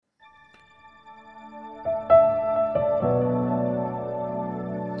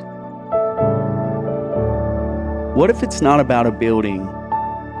What if it's not about a building?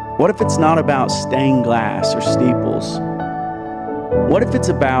 What if it's not about stained glass or steeples? What if it's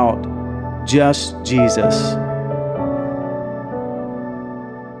about just Jesus?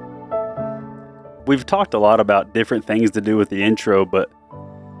 We've talked a lot about different things to do with the intro, but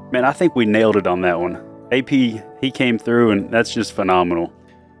man, I think we nailed it on that one. AP, he came through, and that's just phenomenal.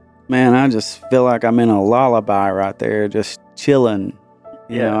 Man, I just feel like I'm in a lullaby right there, just chilling.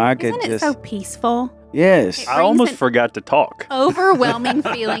 You know, I could Isn't it just so peaceful? yes. I almost forgot to talk. Overwhelming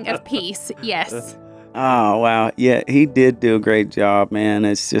feeling of peace. Yes. Oh, wow. Yeah, he did do a great job, man.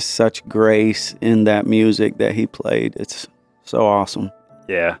 It's just such grace in that music that he played. It's so awesome.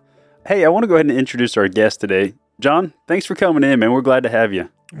 Yeah. Hey, I want to go ahead and introduce our guest today. John, thanks for coming in, man. We're glad to have you.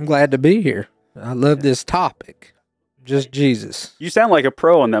 I'm glad to be here. I love this topic. Just Jesus. You sound like a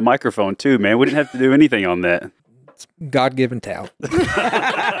pro on that microphone, too, man. We didn't have to do anything on that. It's God-given talent.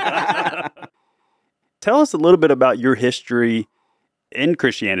 Tell us a little bit about your history in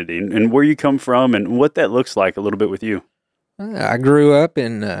Christianity and where you come from and what that looks like a little bit with you. I grew up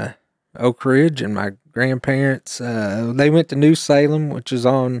in Oak Ridge, and my grandparents, they went to New Salem, which is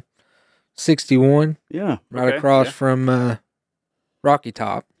on 61, Yeah. right Okay, across yeah. from Rocky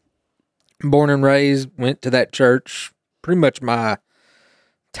Top. Born and raised, went to that church pretty much my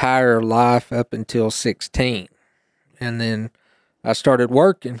entire life up until 16. And then I started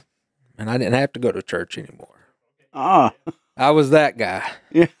working, and I didn't have to go to church anymore. Ah, I was that guy.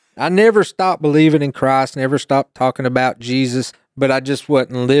 yeah. I never stopped believing in Christ, never stopped talking about Jesus, but I just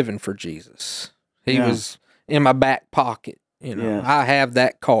wasn't living for Jesus. He Yeah. was in my back pocket. You know, Yes. I have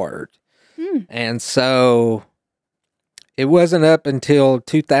that card. And so it wasn't up until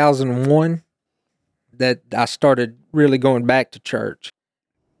 2001 that I started really going back to church.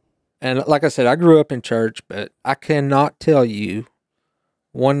 And like I said, I grew up in church, but I cannot tell you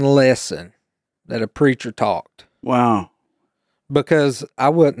one lesson that a preacher taught, Wow. because I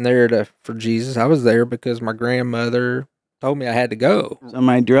wasn't there for Jesus. I was there because my grandmother told me I had to go.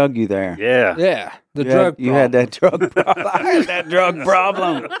 Somebody drug you there. Yeah. Yeah, the You drug had, you had problem. that drug problem. I had that drug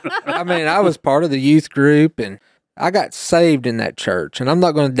problem. I mean, I was part of the youth group, and I got saved in that church. And I'm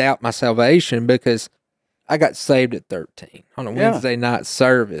not going to doubt my salvation, because I got saved at 13 on a Yeah. Wednesday night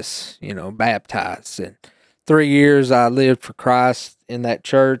service, baptized. And 3 years I lived for Christ in that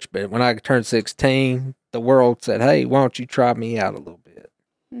church. But when I turned 16, the world said, hey, why don't you try me out a little bit?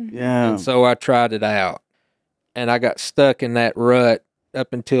 Yeah. And so I tried it out. And I got stuck in that rut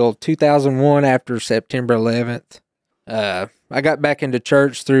up until 2001 after September 11th. I got back into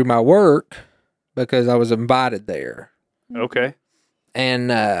church through my work because I was invited there. Okay. And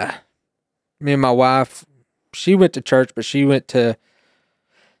me and my wife, she went to church, but she went to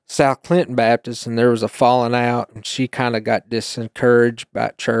South Clinton Baptist, and there was a falling out, and she kind of got disencouraged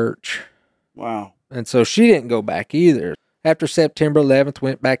by church. Wow. And so she didn't go back either. After September 11th,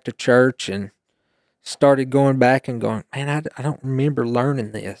 went back to church and started going back and going, man, I don't remember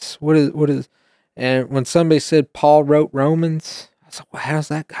learning this. What is, and when somebody said Paul wrote Romans, I said, well, how's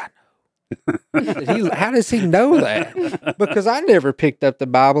that guy know? How does he know that? Because I never picked up the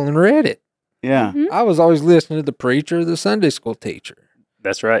Bible and read it. Yeah. I was always listening to the preacher, the Sunday school teacher.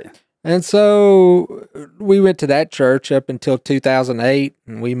 That's right. And so we went to that church up until 2008,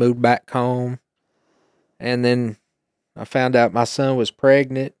 and we moved back home. And then I found out my son was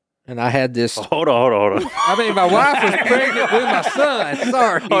pregnant, and I had this. Hold on. I mean, my wife was pregnant with my son.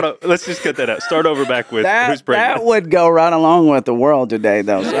 Sorry. Hold on. Let's just cut that out. Start over back with who's That pregnant. would go right along with the world today,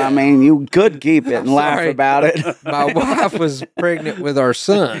 though. So, I mean, you could keep it and laugh Sorry. about it. My wife was pregnant with our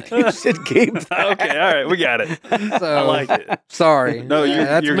son. You should keep that. Okay, all right, we got it. So, I like it. sorry. No,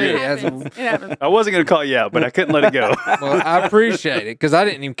 that's you're me. good. That's- It happens. I wasn't going to call you out, but I couldn't let it go. well, I appreciate it because I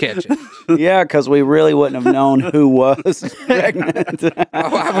didn't even catch it. Yeah, because we really wouldn't have known who was pregnant. My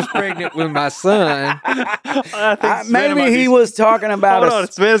wife was pregnant with my son. I think Savannah might Maybe be- he was talking about Hold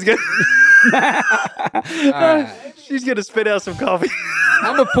on, Savannah's good. All right. She's going to spit out some coffee.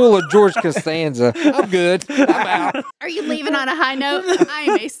 I'm going to pull a George Costanza. I'm good. I'm out. Are you leaving on a high note? I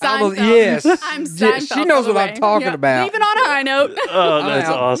am a Seinfeld. Yes. I'm Yeah, Seinfeld. she knows all the what I'm way. talking Yeah. about. Leaving on a high note. Oh, that's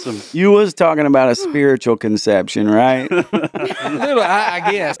out. awesome. You was talking about a spiritual conception, right? Little, I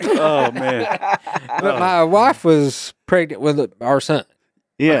guess. Oh, man. But my wife was pregnant with our son.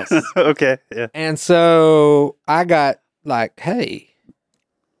 Yes. Okay, yeah. And so I got like, hey,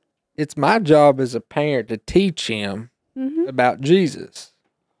 it's my job as a parent to teach him about Jesus.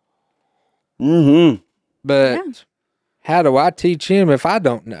 Mm-hmm. But Yeah. how do I teach him if I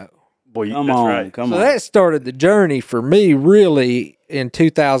don't know? Boy, Come that's on. right. Come So on. that started the journey for me really in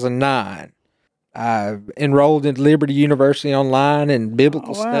 2009. I enrolled in Liberty University online in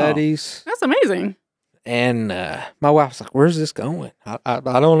biblical Oh, wow. studies. That's amazing. And my wife was like, "Where's this going?" I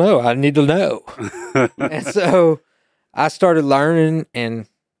don't know. I need to know. And so I started learning, and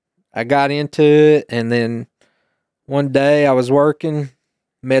I got into it. And then one day I was working,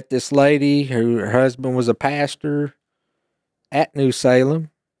 met this lady who her husband was a pastor at New Salem.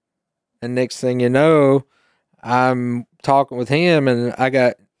 And next thing you know, I'm talking with him, and I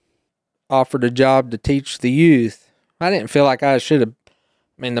got offered a job to teach the youth. I didn't feel like I should have.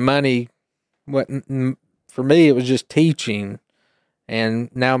 I mean, the money wasn't, for me, it was just teaching. And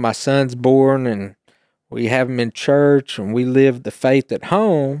now my son's born, and we have him in church, and we live the faith at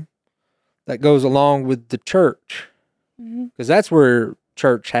home that goes along with the church. Because that's where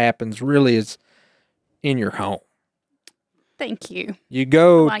church happens, really, is in your home. Thank you. You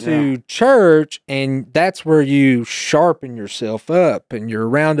go I like to church, and that's where you sharpen yourself up, and you're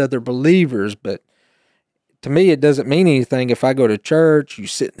around other believers. But to me, it doesn't mean anything if I go to church, you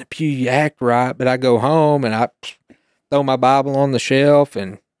sit in the pew, you act right, but I go home and I throw my Bible on the shelf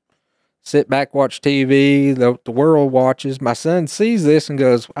and sit back, watch TV. The world watches. My son sees this and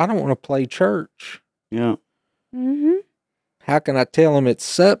goes, "I don't want to play church." Yeah. Mm-hmm. How can I tell him it's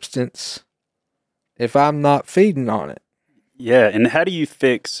substance if I'm not feeding on it? Yeah, and how do you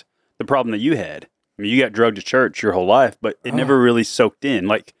fix the problem that you had? I mean, you got drugged to church your whole life, but it never really soaked in.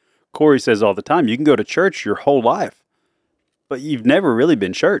 Like Corey says all the time, you can go to church your whole life, but you've never really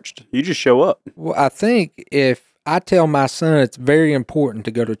been churched. You just show up. Well, I think if I tell my son it's very important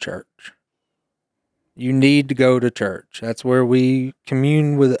to go to church, you need to go to church. That's where we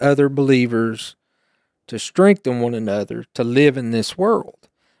commune with other believers to strengthen one another to live in this world.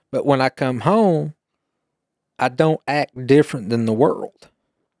 But when I come home, I don't act different than the world.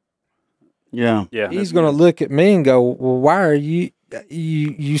 Yeah. Yeah. He's going to look at me and go, "Well, why are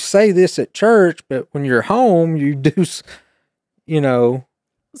you say this at church, but when you're home, you do, you know."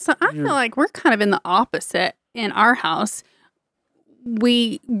 So I feel like we're kind of in the opposite in our house.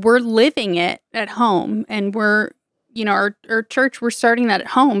 We're living it at home, and we're, you know, our church, we're starting that at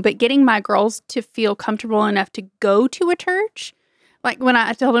home, but getting my girls to feel comfortable enough to go to a church. Like when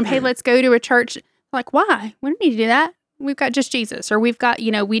I told them, "Hey, let's go to a church." Like, why? We don't need to do that. We've got just Jesus, or we've got,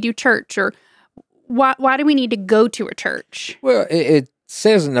 you know, we do church, or why do we need to go to a church? Well, it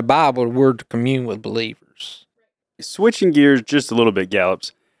says in the Bible we're to commune with believers. Switching gears just a little bit,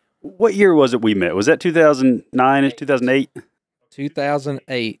 Gallops. What year was it we met? Was that 2009, 2008?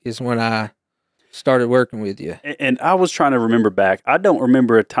 2008 is when I started working with you. And I was trying to remember back. I don't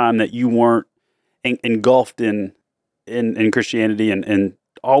remember a time that you weren't engulfed in Christianity and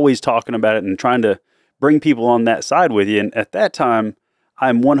always talking about it and trying to bring people on that side with you. And at that time,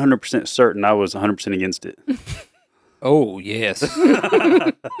 I'm 100% certain I was 100% against it. Oh, yes.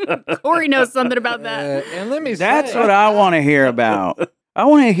 Corey knows something about that. And let me That's say, what I want to hear about. I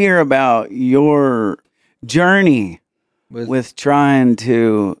want to hear about your journey with trying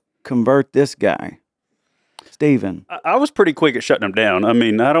to convert this guy, Stephen. I was pretty quick at shutting him down. I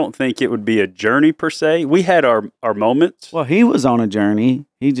mean, I don't think it would be a journey per se. We had our moments. Well, he was on a journey.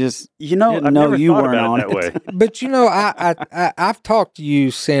 He just You know, didn't I've know never you thought weren't about on it that way. But you know, I've talked to you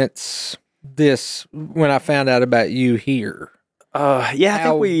since when I found out about you here. Yeah, I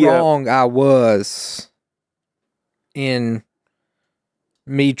How think we. wrong I was in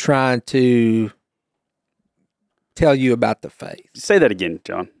me trying to tell you about the faith. Say that again,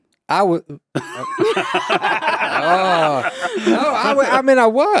 John. I was. I mean, I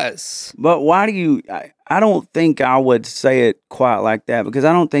was. But why do you? I don't think I would say it quite like that, because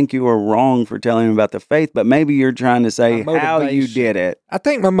I don't think you were wrong for telling him about the faith. But maybe you're trying to say My how you motivation. did it. I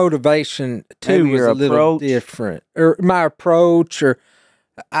think my motivation too Maybe was your a little approach. different, or my approach, or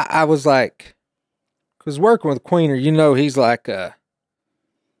I was like, because working with Queener, you know, he's like, I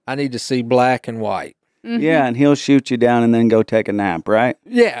need to see black and white. Mhm. Yeah, and he'll shoot you down and then go take a nap, right?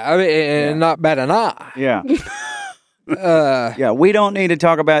 Yeah, I mean, and not bat an eye. Yeah. Uh, Yeah, we don't need to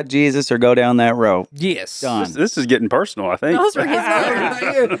talk about Jesus or go down that road. yes. Done. This is getting personal, I think. Those were his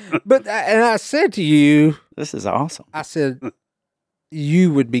words. But and I said to you, This is awesome. I said,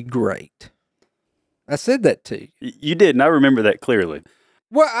 you would be great. I said that to you. You did, and I remember that clearly.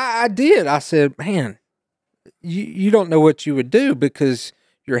 Well, I did. I said, man, you don't know what you would do because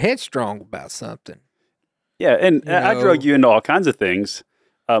you're headstrong about something. Yeah, and You I know. drug you into all kinds of things,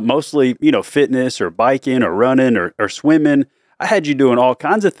 mostly, you know, fitness or biking or running or swimming. I had you doing all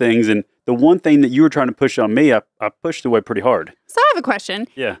kinds of things, and the one thing that you were trying to push on me, I pushed away pretty hard. So I have a question.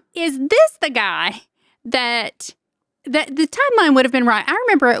 Yeah. Is this the guy that the timeline would have been right? I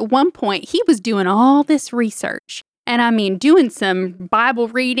remember at one point he was doing all this research. And I mean, doing some Bible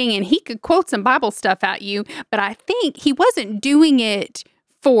reading, and he could quote some Bible stuff at you. But I think he wasn't doing it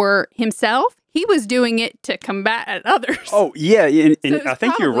for himself. He was doing it to combat others. Oh yeah, and So it was I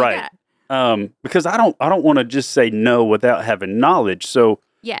think you're probably right. that. Because I don't want to just say no without having knowledge. So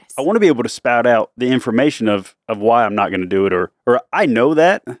Yes. I want to be able to spout out the information of why I'm not going to do it, or I know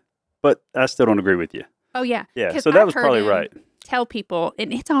that, but I still don't agree with you. Oh, yeah. Yeah, 'Cause so that I've was heard probably him right. Tell people,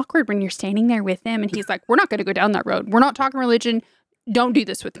 and it's awkward when you're standing there with him, and he's like, "We're not going to go down that road. We're not talking religion. Don't do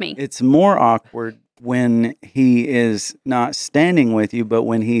this with me." It's more awkward when he is not standing with you, but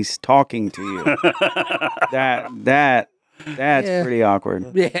when he's talking to you. That's Yeah. pretty awkward.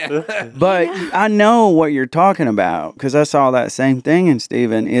 Yeah. But I know what you're talking about because I saw that same thing in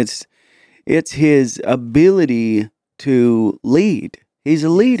Stephen. It's his ability to lead. He's a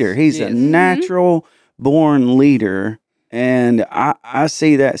leader. He's a Yes. natural born leader. And I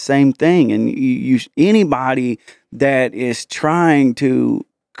see that same thing. And you anybody that is trying to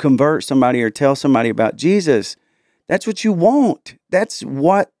convert somebody or tell somebody about Jesus, that's what you want. That's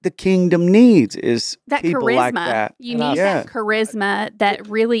what the kingdom needs is That people charisma. like that. You And I- need Yeah. that charisma that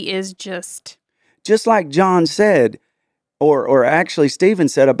really is just. Just like John said, or actually Stephen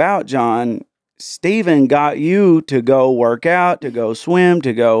said about John, Stephen got you to go work out, to go swim,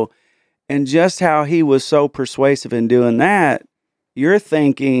 to go, and just how he was so persuasive in doing that, you're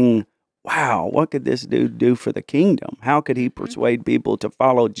thinking, wow, what could this dude do for the kingdom? How could he persuade people to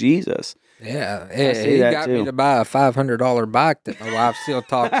follow Jesus? Yeah. see He that got too. me to buy a $500 bike that my wife still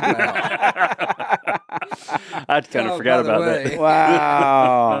talks about. I kind of Oh, forgot by the about way. that.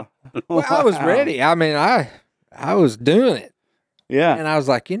 Wow. Well, I was Wow. ready. I mean, I was doing it. Yeah. And I was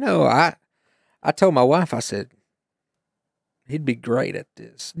like, I told my wife, I said, he'd be great at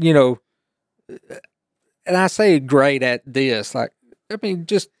this. And I say great at this. Like, I mean,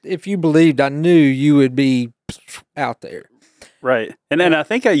 just if you believed, I knew you would be out there. Right. And I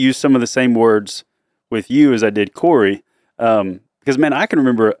think I used some of the same words with you as I did Corey. Because, man, I can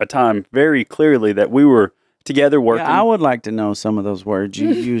remember a time very clearly that we were together working. Yeah, I would like to know some of those words you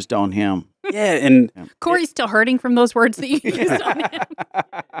used on him. Yeah, and Corey's still hurting from those words that you used on him.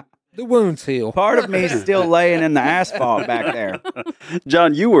 The wounds heal. Part of me is still laying in the asphalt back there.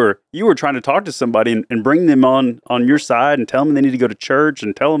 John, you were trying to talk to somebody and bring them on your side and tell them they need to go to church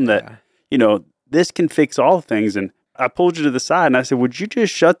and tell them that, this can fix all things. And I pulled you to the side and I said, would you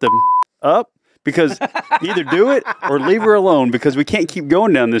just shut them up? Because either do it or leave her alone because we can't keep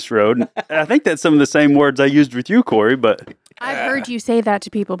going down this road. And I think that's some of the same words I used with you, Corey, but I've heard you say that to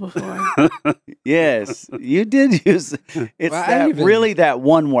people before. Yes, you did use it's Well, really that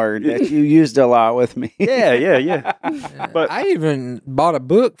one word that you used a lot with me. yeah. But I even bought a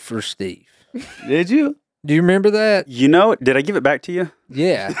book for Steve. Did you? Do you remember that? did I give it back to you?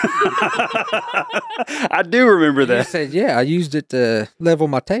 Yeah. I do remember You that. said, yeah, I used it to level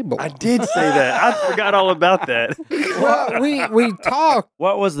my table. I did say that. I forgot all about that. Well, we talked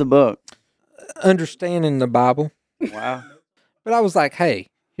What was the book? understanding the Bible, Wow. but I was like, hey,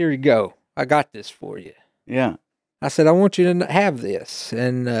 here you go. I got this for you. Yeah. I said, I want you to have this.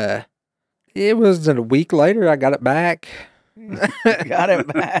 And it was a week later, I got it back. Got it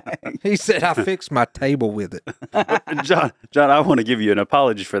back. He said, I fixed my table with it. John, I want to give you an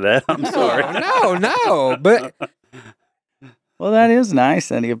apology for that. I'm sorry. No. But Well, that is nice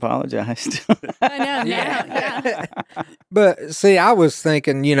that he apologized. I know. Yeah. But see, I was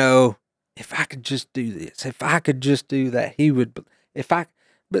thinking, if I could just do this, if I could just do that, he would.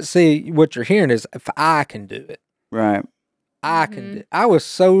 But see, what you're hearing is if I can do it, Right. I can do it. I was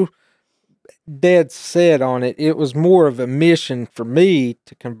so dead set on it. It was more of a mission for me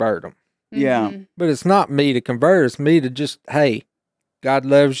to convert them. Yeah. Mhm. But it's not me to convert. It's me to just, hey, God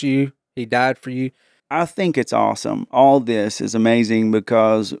loves you. He died for you. I think it's awesome. All this is amazing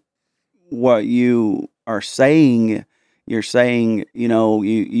because what you are saying, you're saying,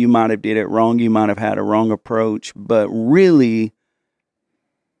 you might have did it wrong. You might have had a wrong approach, but really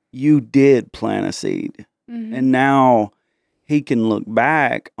you did plant a seed. Mhm. And now he can look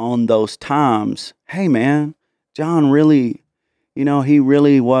back on those times. Hey, man, John really, he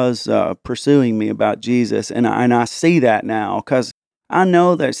really was pursuing me about Jesus. And I see that now because I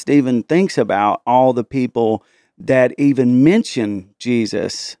know that Stephen thinks about all the people that even mention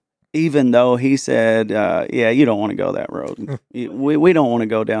Jesus, even though he said, you don't want to go that road. We don't want to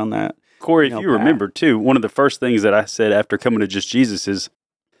go down that. Corey, if No you path. remember too, one of the first things that I said after coming to Just Jesus is,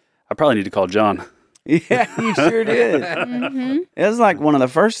 I probably need to call John. Yeah, you sure did. Mhm. It was like one of the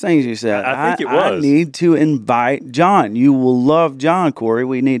first things you said. I think it I was. need to invite John. You will love John, Corey.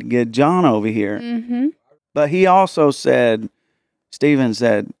 We need to get John over here. Mhm. But he also said, Stephen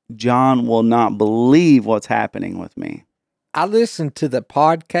said, John will not believe what's happening with me. I listened to the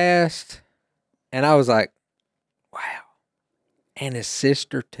podcast and I was like, wow. And his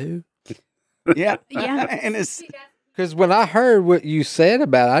sister too. Yeah. Yeah. And it's Because when I heard what you said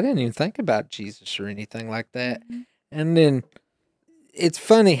about it, I didn't even think about Jesus or anything like that. Mhm. And then it's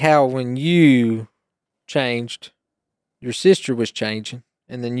funny how when you changed, your sister was changing,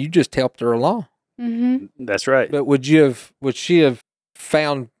 and then you just helped her along. Mhm. That's right. But would she have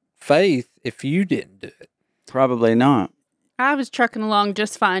found faith if you didn't do it? probably not. I was trucking along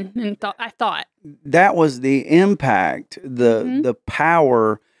just fine, and I thought, That was the impact, Mhm. the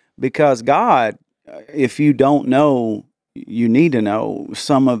power, because God, if you don't know, you need to know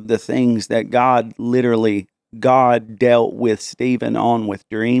some of the things that God dealt with Stephen on with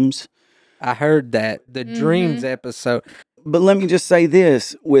dreams. I heard that the dreams episode. But let me just say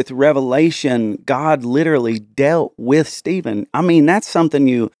this, with Revelation, God literally dealt with Stephen. I mean, that's something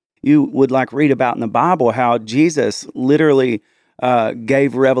you would like read about in the Bible, how Jesus literally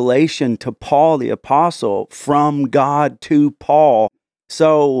gave revelation to Paul the apostle from God to Paul.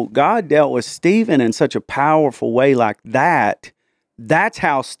 So God dealt with Stephen in such a powerful way like that. That's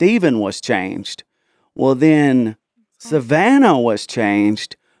how Stephen was changed. Well, then Savannah was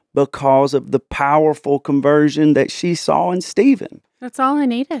changed because of the powerful conversion that she saw in Stephen. that's all I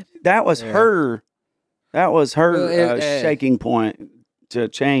needed. That was Yeah. her. That was her Well, shaking point to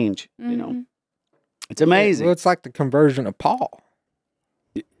change. You know, Mhm. it's amazing. Well, it's like the conversion of Paul.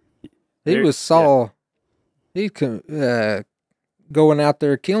 He There- was Saul. He going out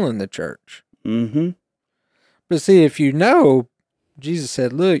there killing the church. Mm-hmm. But see, if you know, Jesus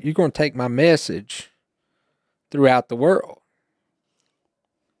said, "Look, you're going to take my message throughout the world,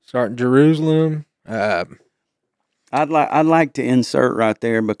 starting Jerusalem." I'd like to insert right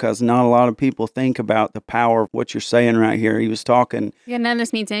there because not a lot of people think about the power of what you're saying right here. He was talking. Yeah, none of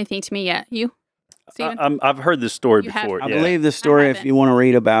this means anything to me yet. You, Steven? I've heard this story You have- before. I yeah. believe the story. If haven't. you want to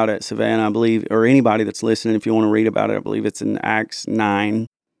read about it, Savannah, I believe, or anybody that's listening, if you want to read about it, I believe it's in Acts 9.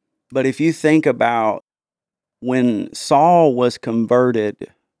 But if you think about when Saul was converted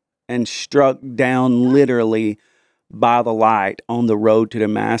and struck down literally by the light on the road to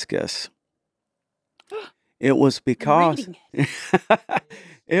Damascus, it was because reading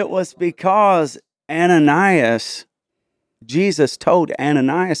it was because Ananias, Jesus told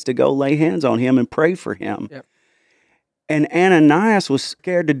Ananias to go lay hands on him and pray for him. Yep. And Ananias was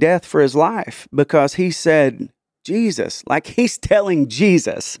scared to death for his life because he said, Jesus, like he's telling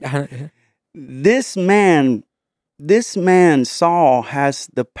Jesus, this man Saul has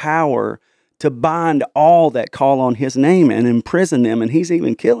the power to bind all that call on his name and imprison them, and he's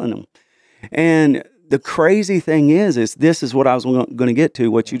even killing them. And the crazy thing is this is what I was going to get to,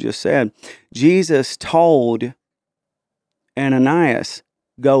 what you just said. Jesus told Ananias,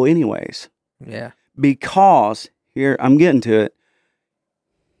 go anyways, Yeah. because here I'm getting to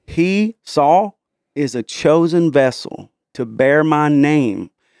it. Saul, is a chosen vessel to bear my name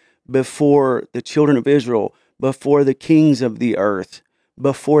before the children of Israel, before the kings of the earth,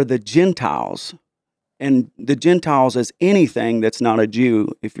 before the Gentiles. And the Gentiles is anything that's not a Jew,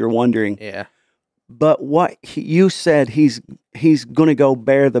 if you're wondering. Yeah. But you said he's going to go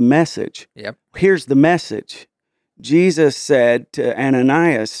bear the message. Yep. Here's the message. Jesus said to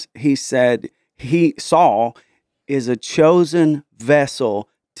Ananias, he said, Saul is a chosen vessel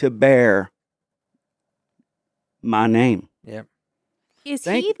to bear my name. Yep. Is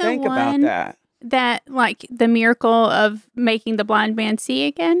he the Think about one that. like the miracle of making the blind man see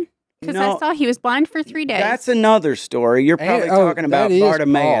again? Because No, I saw he was blind for 3 days. That's another story. You're probably talking about that is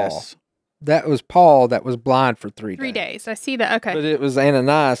Bartimaeus. That was Paul that was blind for 3 days. 3 days. I see that. Okay. But it was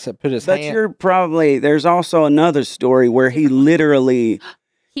Ananias that put his But hand. there's also another story where he literally,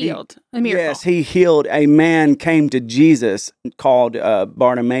 Healed. A miracle. yes, he healed. A man came to Jesus called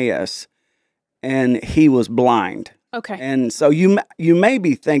Bartimaeus, and he was blind. Okay. And so you may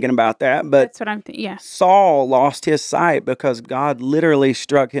be thinking about that, but That's what I'm thinking. Yeah. Saul lost his sight because God literally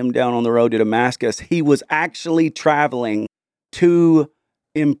struck him down on the road to Damascus. He was actually traveling to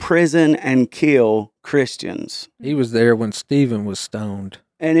imprison and kill Christians. He was there when Stephen was stoned.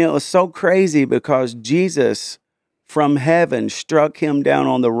 And it was so crazy because Jesus from heaven struck him down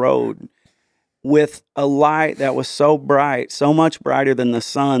on the road with a light that was so bright, so much brighter than the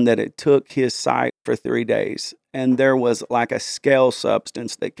sun, that it took his sight for 3 days. And there was like a scale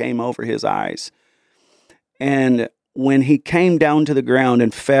substance that came over his eyes. And when he came down to the ground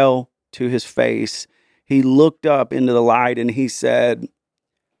and fell to his face, he looked up into the light and he said,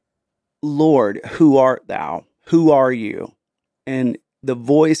 Lord, who art thou? Who are you? And the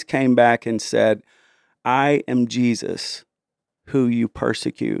voice came back and said, I am Jesus, who you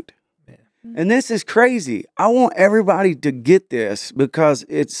persecute. Yeah. And this is crazy. I want everybody to get this because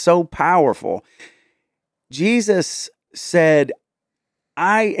it's so powerful. Jesus said,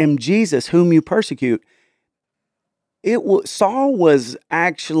 I am Jesus whom you persecute. Saul was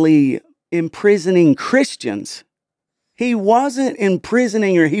actually imprisoning Christians. He wasn't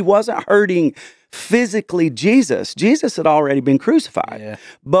imprisoning or he wasn't hurting physically Jesus. Jesus had already been crucified. Yeah.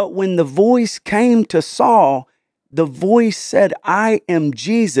 But when the voice came to Saul, the voice said, I am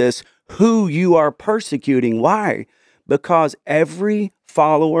Jesus who you are persecuting. Why? Because every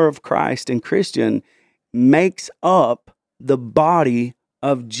follower of Christ and Christian makes up the body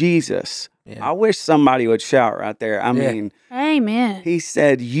of Jesus. Yeah. I wish somebody would shout right there. I Yeah. mean, Amen. he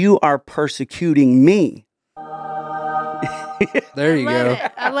said, you are persecuting me. There you go.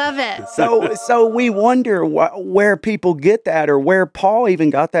 I love it. So we wonder where people get that, or where Paul even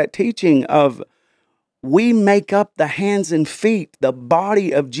got that teaching of we make up the hands and feet, the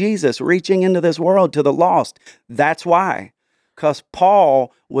body of Jesus reaching into this world to the lost. That's why. Because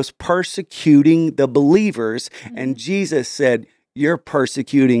Paul was persecuting the believers, and Jesus said, you're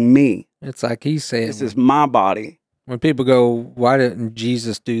persecuting me. It's like he said, This is my body. when people go, why didn't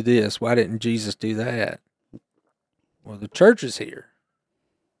Jesus do this? Why didn't Jesus do that? Well, the church is here.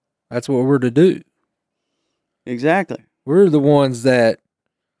 That's what we're to do. Exactly. We're the ones that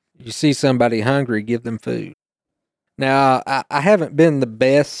you see somebody hungry, give them food. Now, I haven't been the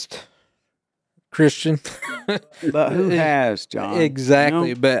best Christian. But who has, John? Exactly.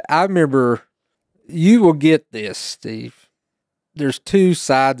 You know? But I remember, you will get this, Steve. There's two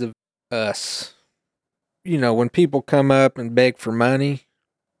sides of us. You know, when people come up and beg for money,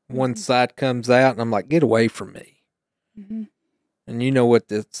 one side comes out and I'm like, get away from me. Mhm. And you know what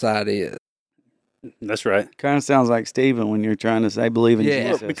this side is. That's right. Kind of sounds like Stephen when you're trying to say believe in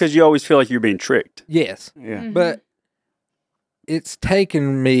Yeah. Jesus. Because you always feel like you're being tricked. Yes. Yeah. Mhm. But it's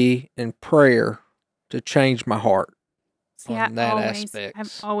taken me in prayer to change my heart. See, on that I've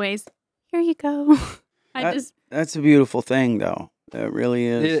aspects. always, here you go. That- That's a beautiful thing, though. It really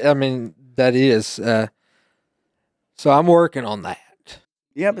is. I mean, that is. So I'm working on that.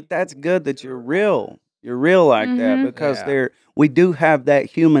 Yeah, but that's good that you're real. You're real like that Mhm. because Yeah. we do have that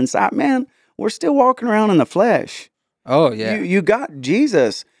human side. Man, we're still walking around in the flesh. Oh, yeah. You got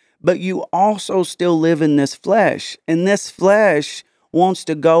Jesus, but you also still live in this flesh. And this flesh wants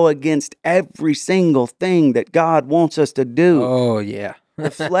to go against every single thing that God wants us to do. Oh, yeah.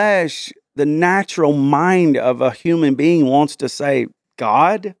 The flesh, the natural mind of a human being wants to say,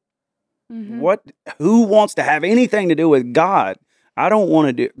 God? Mhm. Who wants to have anything to do with God? I don't want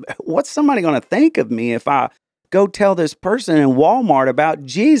to do. What's somebody going to think of me if I go tell this person in Walmart about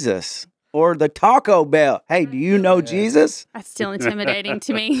Jesus or the Taco Bell? Hey, do you know Yeah. Jesus? That's still intimidating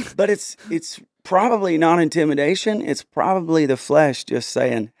to me. But it's probably not intimidation. It's probably the flesh just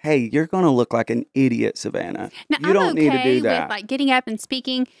saying, "Hey, you're going to look like an idiot, Savannah. Now, You I'm don't need to okay do that." with like getting up and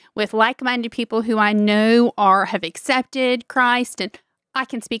speaking with like-minded people who I know have accepted Christ, and I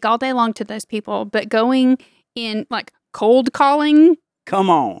can speak all day long to those people. But going in like cold calling Come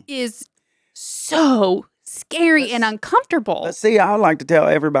on. is so scary and uncomfortable. But see, I like to tell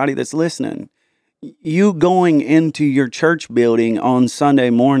everybody that's listening, you going into your church building on Sunday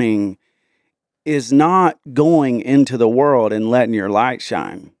morning is not going into the world and letting your light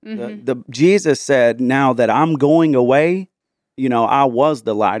shine. Mhm. Jesus said, now that I'm going away, I was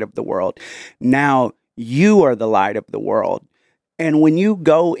the light of the world. Now you are the light of the world. And when you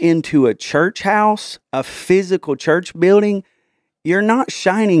go into a church house, a physical church building, you're not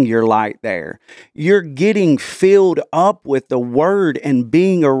shining your light there. You're getting filled up with the word and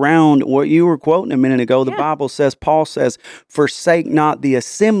being around what you were quoting a minute ago. The Yeah. Bible says, Paul says, forsake not the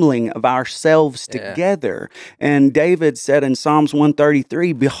assembling of ourselves Yeah. together. And David said in Psalms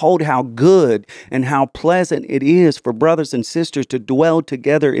 133, behold how good and how pleasant it is for brothers and sisters to dwell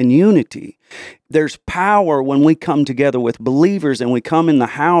together in unity. There's power when we come together with believers and we come in the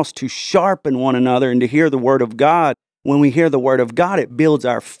house to sharpen one another and to hear the word of God. When we hear the word of God, it builds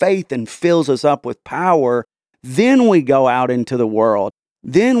our faith and fills us up with power. Then we go out into the world.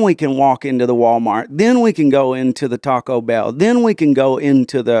 Then we can walk into the Walmart. Then we can go into the Taco Bell. Then we can go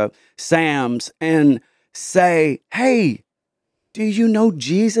into the Sam's and say, hey, do you know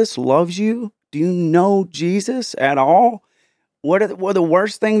Jesus loves you? Do you know Jesus at all? What the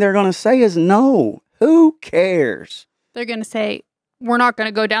worst thing they're going to say is no. Who cares? They're going to say, we're not going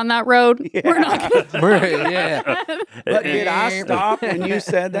to go down that road. Yeah. We're not going to. Yeah. But did I stop when you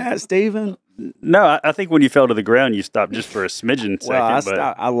said that, Stephen? No, I think when you fell to the ground, you stopped just for a smidgen second. Well, I but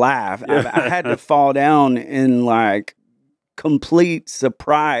stopped. I laughed. I had to fall down in like complete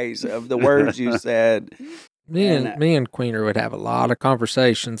surprise of the words you said. Me And, and Queener would have a lot of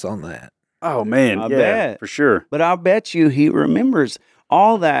conversations on that. oh man, I yeah, bet. for sure. But I bet you he remembers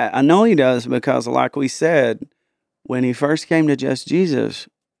all that. I know he does because, like we said, when he first came to Just Jesus,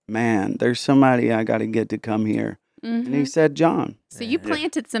 man, there's somebody I got to get to come here. And he Mhm. said, John. So you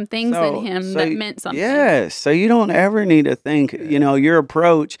planted some things So- in him so that y- meant something. Yes. So you don't ever need to think, your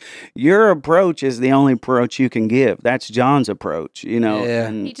approach is the only approach you can give. That's John's approach, Yeah.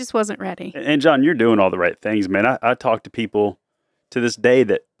 and He just wasn't ready. And John, you're doing all the right things, man. I talk to people to this day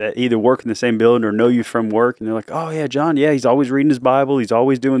that either work in the same building or know you from work, and they're like, "Oh yeah, John, yeah, he's always reading his Bible. He's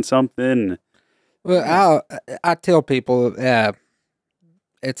always doing something." Well, I tell people,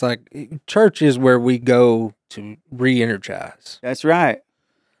 it's like church is where we go to re-energize. that's right.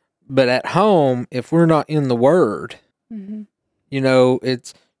 But at home, if we're not in the Word, Mhm.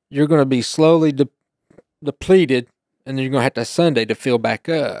 you're going to be slowly depleted, and then you're going to have to Sunday to fill back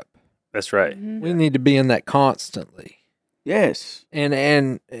up. That's right. Mhm. We need to be in that constantly, Yes. and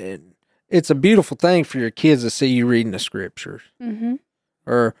it's a beautiful thing for your kids to see you reading the scriptures Mhm.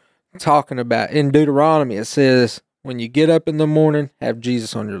 or talking about. In Deuteronomy, it says, "When you get up in the morning, have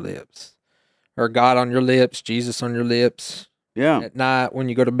Jesus on your lips, or God on your lips, Jesus on your lips." Yeah. At night, when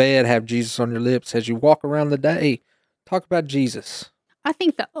you go to bed, have Jesus on your lips. As you walk around the day, talk about Jesus. I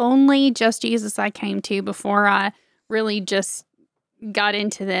think the only Just Jesus I came to before I really just got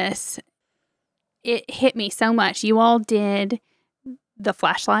into this, it hit me so much. You all did the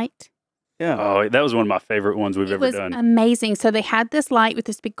flashlight. Yeah. Oh, that was one of my favorite ones we've It ever was done. amazing. So they had this light with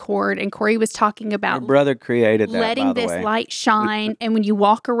this big cord, and Corey was talking Your about brother created that, letting by the this way. light shine. And when you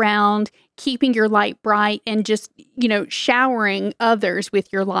walk around, keeping your light bright and just, showering others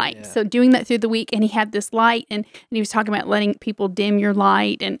with your light. Yeah. So doing that through the week. And he had this light and he was talking about letting people dim your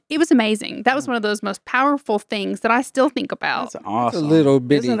light. And it was amazing. That was one of those most powerful things that I still think about. That's awesome. It's a little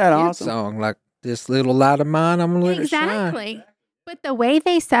bitty Isn't that kid awesome? song, like "This Little Light of Mine, I'm gonna let it shine." Exactly. But the way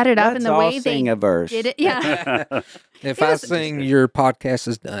they set it up Let's and the all way sing they a verse. did it. Yeah. If It I was- sing, your podcast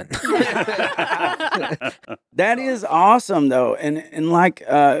is done. That is awesome, though, and like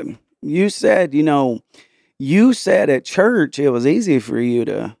you said, you said at church it was easy for you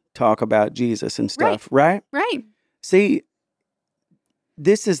to talk about Jesus and stuff, right? Right. See,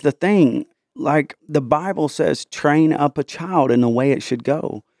 this is the thing. Like the Bible says, train up a child in the way it should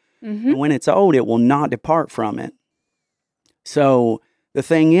go. Mm-hmm. And when it's old, it will not depart from it. So the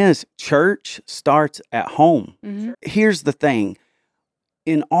thing is, church starts at home. Mm-hmm. Here's the thing.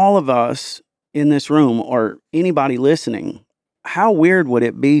 In all of us in this room or anybody listening, how weird would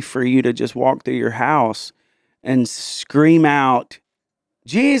it be for you to just walk through your house and scream out,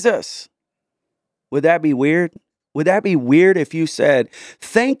 Jesus? Would that be weird? Would that be weird if you said,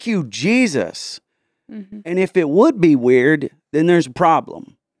 thank you, Jesus? Mm-hmm. And if it would be weird, then there's a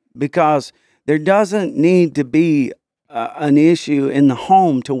problem because there doesn't need to be an issue in the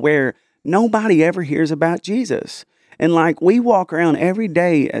home to where nobody ever hears about Jesus. And like we walk around every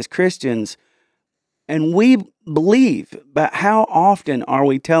day as Christians and we believe, but how often are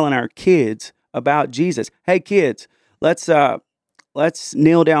we telling our kids about Jesus? Hey kids, let's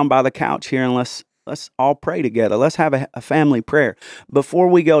kneel down by the couch here and let's all pray together. Let's have a family prayer. Before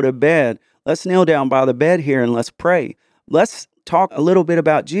we go to bed, let's kneel down by the bed here and let's pray. Let's talk a little bit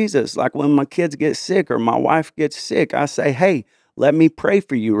about Jesus. Like when my kids get sick or my wife gets sick, I say, hey, let me pray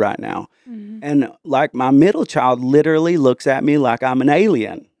for you right now. Mm-hmm. And like my middle child literally looks at me like I'm an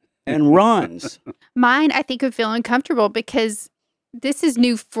alien and runs. Mine, I think, would feel uncomfortable because this is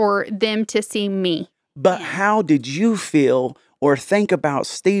new for them to see me. But how did you feel or think about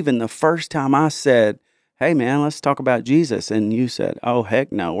Stephen the first time I said, hey, man, let's talk about Jesus? And you said, oh,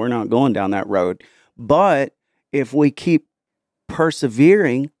 heck no, we're not going down that road. But if we keep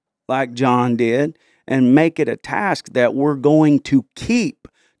persevering like John did and make it a task that we're going to keep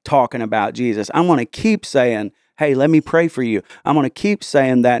talking about Jesus, I'm going to keep saying, hey, let me pray for you. I'm going to keep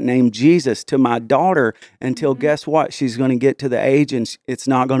saying that name Jesus to my daughter until guess what? She's going to get to the age and it's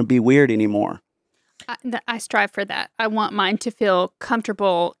not going to be weird anymore. I strive for that. I want mine to feel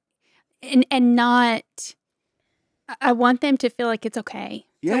comfortable and not, I want them to feel like it's okay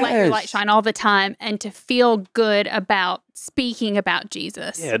to let your light Yes. shine all the time and to feel good about speaking about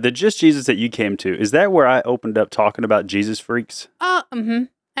Jesus. Yeah, the Just Jesus that you came to, is that where I opened up talking about Jesus freaks? Mm-hmm.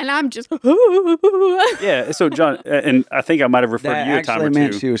 And I'm just, Yeah, so John, and I think I might have referred That to you a time actually or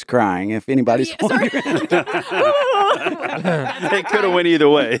meant two. she was crying, if anybody's Yeah, sorry. wondering. It could have went either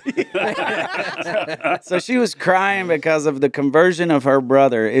way. So she was crying because of the conversion of her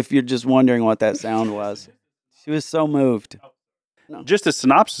brother, if you're just wondering what that sound was. She was so moved. Just a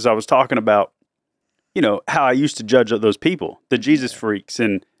synopsis, I was talking about, how I used to judge those people, the Jesus freaks.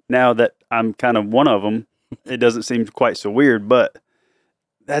 And now that I'm kind of one of them, it doesn't seem quite so weird, but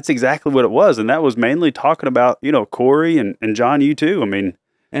that's exactly what it was. And that was mainly talking about, Corey and John, you too. I mean,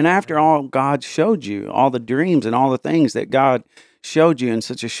 And after all God showed you, all the dreams and all the things that God showed you in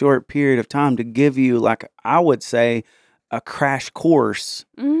such a short period of time to give you, like I would say, a crash course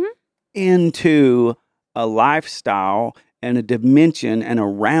Hmm. into a lifestyle and a dimension and a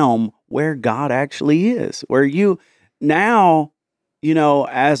realm where God actually is, where you now,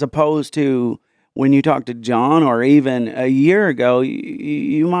 as opposed to when you talk to John or even a year ago,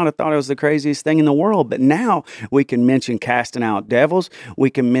 you might have thought it was the craziest thing in the world. But now we can mention casting out devils. We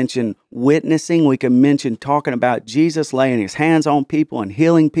can mention witnessing. We can mention talking about Jesus, laying his hands on people and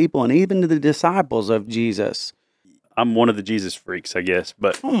healing people, and even to the disciples of Jesus. I'm one of the Jesus freaks, I guess.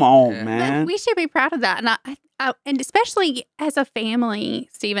 But Come on, Yeah. man. We should be proud of that. And and especially as a family,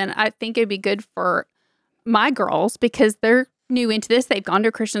 Stephen, I think it'd be good for my girls because they're new into this. They've gone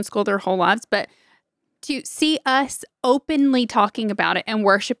to Christian school their whole lives, but to see us openly talking about it and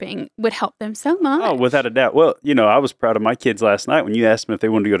worshiping would help them so much. oh, without a doubt. Well, I was proud of my kids last night when you asked them if they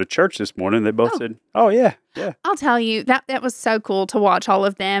wanted to go to church this morning. They both said, "Oh yeah, yeah." I'll tell you that was so cool to watch all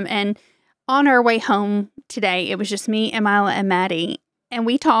of them. And on our way home today, it was just me, Amila, and Maddie, and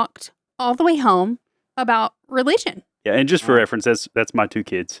we talked all the way home about religion. Yeah, and just for Wow. reference, that's my two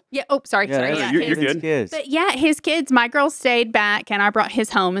kids. Yeah. Oh, sorry. Yeah, sorry. that's Yeah, you're his- good. Kids. But yeah, his kids, my girls stayed back and I brought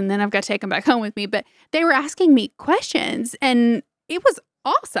his home and then I've got to take him back home with me. But they were asking me questions and it was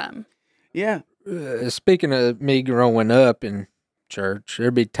awesome. Yeah. Speaking of me growing up in church,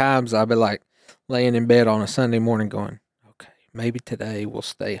 there'd be times I'd be like laying in bed on a Sunday morning going, okay, maybe today we'll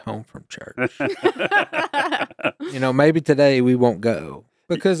stay home from church. Maybe today we won't go.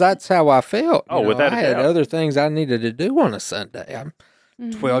 Because that's how I felt. Oh, without a I had doubt. other things I needed to do on a Sunday. I'm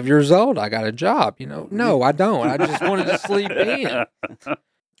Mhm. 12 years old. I got a job. No, I don't. I just wanted to sleep in.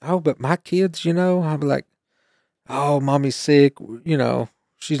 Oh, but my kids, I'll be like, oh, mommy's sick.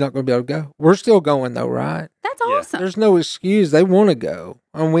 She's not going to be able to go. We're still going though, right? That's Yeah. awesome. There's no excuse. They want to go.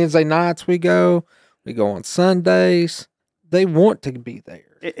 On Wednesday nights we go. We go on Sundays. They want to be there.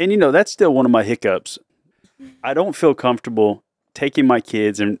 And that's still one of my hiccups. I don't feel comfortable taking my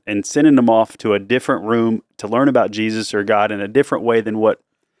kids and sending them off to a different room to learn about Jesus or God in a different way than what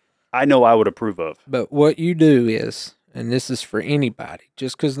I know I would approve of. But what you do is, and this is for anybody,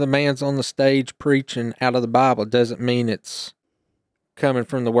 just because the man's on the stage preaching out of the Bible doesn't mean it's coming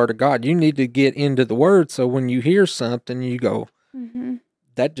from the Word of God. You need to get into the Word so when you hear something, you go, Mhm.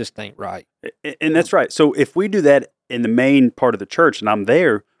 that just ain't right. And that's right. So if we do that in the main part of the church and I'm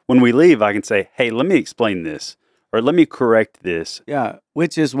there, when we leave, I can say, hey, let me explain this or let me correct this. Yeah.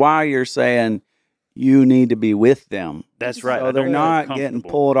 Which is why you're saying you need to be with them. That's right. So I they're don't feel not getting comfortable.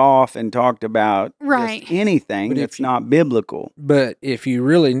 pulled off and talked about just Right. anything But if that's you- not biblical. But if you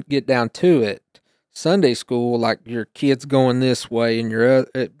really get down to it, Sunday school, like your kids going this way and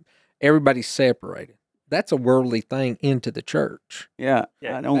everybody's separated. That's a worldly thing into the church. Yeah.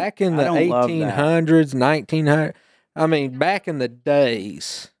 Yeah. I don't, Back in I the don't love that. 1800s, 1900s, I mean, back in the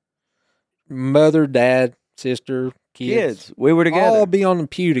days, mother, dad, sister, kids, We were together. all be on the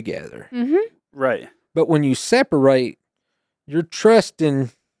pew together. Mhm. Right. But when you separate, you're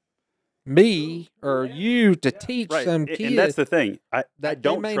trusting me or you to teach Right. some And kid that's the thing. I that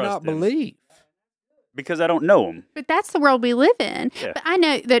don't they may trust not them believe. because I don't know them. But that's the world we live in. Yeah. But I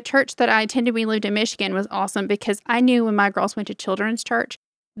know the church that I attended, we lived in Michigan, was awesome because I knew when my girls went to children's church,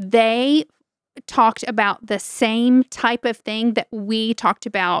 they talked about the same type of thing that we talked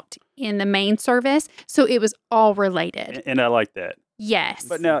about in the main service. So it was all related. And I like that. Yes.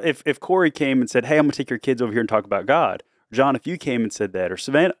 But now, if Corey came and said, hey, I'm going to take your kids over here and talk about God, John, if you came and said that, or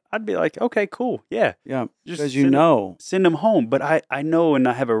Savannah, I'd be like, okay, cool. Yeah. Yeah. Just Because you send 'em- know. Send them home. But I know and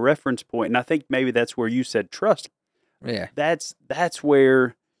I have a reference point, and I think maybe that's where you said trust. Yeah. That's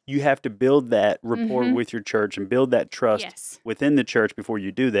where you have to build that rapport Mhm. with your church and build that trust yes. within the church before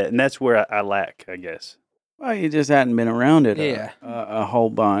you do that. And that's where I lack, I guess. Well, you just hadn't been around it Yeah. a whole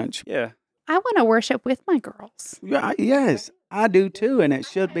bunch. Yeah. I want to worship with my girls. Yeah, yes, I do too, and it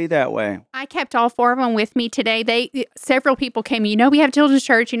should be that way. I kept all four of them with me today. Several people came, we have children's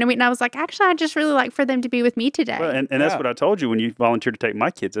church, and I was like, actually, I just really like for them to be with me today. Well, and that's Yeah. what I told you when you volunteered to take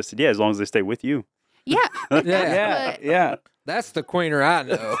my kids. I said, yeah, as long as they stay with you. yeah. Yeah, yeah, That's the queener I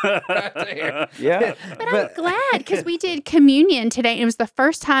know. Right there. yeah. But I'm glad because we did communion today. And it was the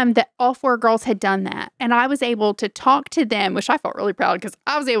first time that all four girls had done that. And I was able to talk to them, which I felt really proud because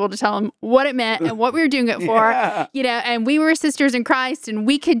I was able to tell them what it meant and what we were doing it for. Yeah. And we were sisters in Christ and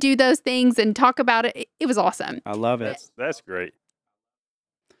we could do those things and talk about it. It was awesome. I love it. That's great.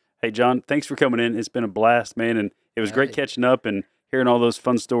 Hey, John, thanks for coming in. It's been a blast, man. And it was great Hey. catching up and hearing all those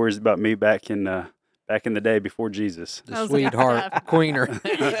fun stories about me back in the day before Jesus. The I was like, sweetheart queener.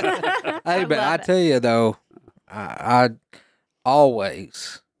 Hey, but I love it. tell you though, I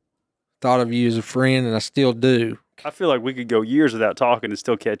always thought of you as a friend, and I still do. I feel like we could go years without talking and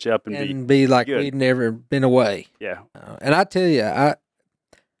still catch up and Be like good. we'd never been away. yeah. And I tell you,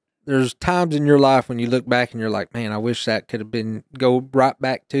 there's times in your life when you look back and you're like, man, I wish that could have been, go right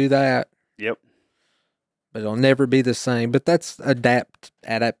back to that. Yep. But it'll never be the same. But that's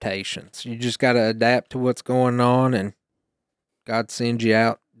adaptations. You just got to adapt to what's going on, and God sends you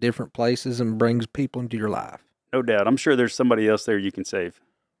out different places and brings people into your life. No doubt. I'm sure there's somebody else there you can save.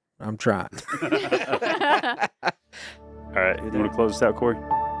 I'm trying. All right. You want to close this out, Corey?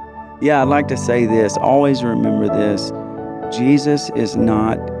 Yeah, I'd like to say this. Always remember this. Jesus is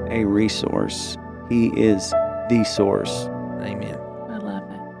not a resource. He is the source. Amen. I love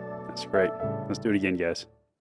it. That's great. Let's do it again, guys.